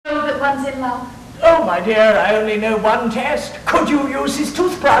one's in love. Oh, my dear, I only know one test. Could you use his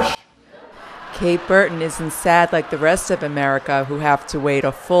toothbrush? Kate Burton isn't sad like the rest of America who have to wait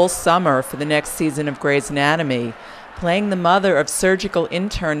a full summer for the next season of Grey's Anatomy. Playing the mother of surgical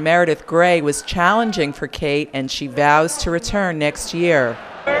intern Meredith Grey was challenging for Kate, and she vows to return next year.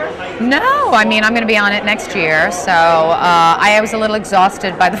 No, I mean, I'm going to be on it next year, so I was a little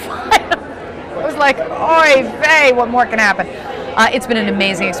exhausted by the final. I was like, oy vey, what more can happen? It's been an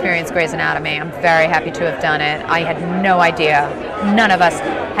amazing experience, Grey's Anatomy. I'm very happy to have done it. I had no idea, none of us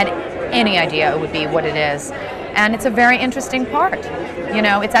had any idea it would be what it is. And it's a very interesting part. You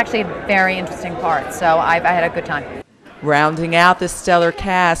know, it's actually a very interesting part, so I had a good time. Rounding out the stellar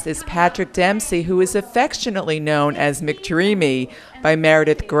cast is Patrick Dempsey, who is affectionately known as McDreamy by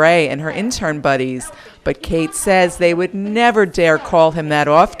Meredith Grey and her intern buddies. But Kate says they would never dare call him that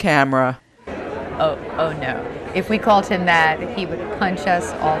off camera. Oh no. If we called him that, he would punch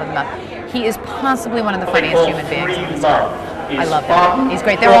us all in the mouth. He is possibly one of the funniest human beings on this earth. I love him. He's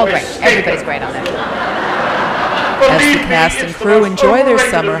great. They're all great. Everybody's great on it. As the cast and crew enjoy their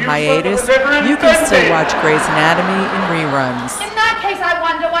summer hiatus, you can still watch Grey's Anatomy in reruns. In that case, I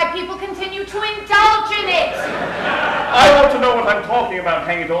wonder why people continue to indulge in it. I want to know what I'm talking about,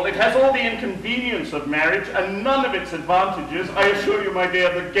 hang it all. It has all the inconvenience of marriage and none of its advantages. I assure you, my dear,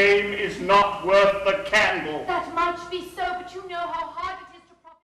 the game is not worth the candle. That might be so, but you know how hard